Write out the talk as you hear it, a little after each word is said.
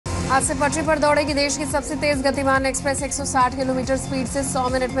आज से पटरी पर दौड़ेगी देश की सबसे तेज गतिमान एक्सप्रेस 160 किलोमीटर स्पीड से 100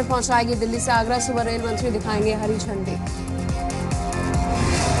 मिनट में पहुंचाएगी दिल्ली से आगरा। सुबह रेल मंत्री दिखाएंगे हरी झंडी।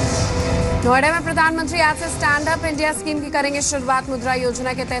 नोएडा में प्रधानमंत्री आज से स्टैंड अप इंडिया स्कीम की करेंगे शुरुआत। मुद्रा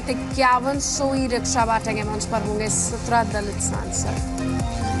योजना के तहत 5100 ई रिक्शा बांटेंगे। मंच पर होंगे 17 दलित सांसद।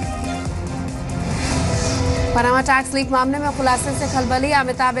 पनामा टैक्स लीक मामले में खुलासे से खलबली।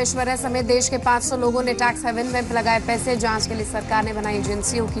 अमिताभ, ऐश्वर्या समेत देश के 500 लोगों ने टैक्स हेवन में लगाए पैसे। जांच के लिए सरकार ने बनाई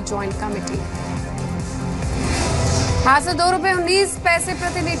एजेंसियों की ज्वाइंट कमेटी। आज से ₹2.19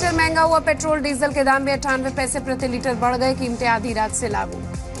 प्रति लीटर महंगा हुआ पेट्रोल। डीजल के दाम भी 98 पैसे प्रति लीटर बढ़ गए। कीमतें आधी रात से लागू।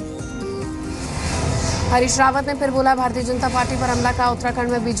 हरीश रावत ने फिर बोला भारतीय जनता पार्टी पर हमला का। उत्तराखंड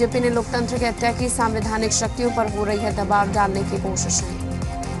में बीजेपी ने लोकतंत्र की हत्या की। संवैधानिक शक्तियों पर हो रही है दबाव डालने की कोशिशें।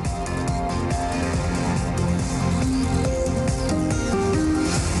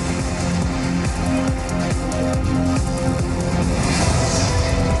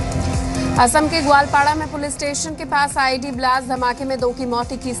 असम के ग्वालपाड़ा में पुलिस स्टेशन के पास आईडी ब्लास्ट धमाके में 2 की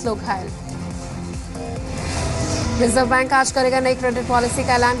मौत, 21 लोग घायल। रिजर्व बैंक आज करेगा नई क्रेडिट पॉलिसी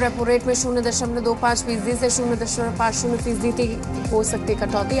का ऐलान। रेपो रेट में 0.25% से 0.50% हो सकती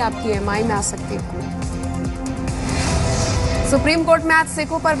कटौती। आपकी ईएमआई में आ सकती है। सुप्रीम कोर्ट में आज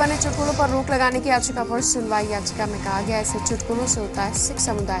सिखों पर बने चुटकुलों पर रोक लगाने की याचिका पर सुनवाई। याचिका में कहा गया ऐसे चुटकुलों से होता है सिख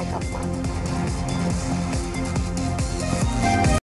समुदाय का अपमान।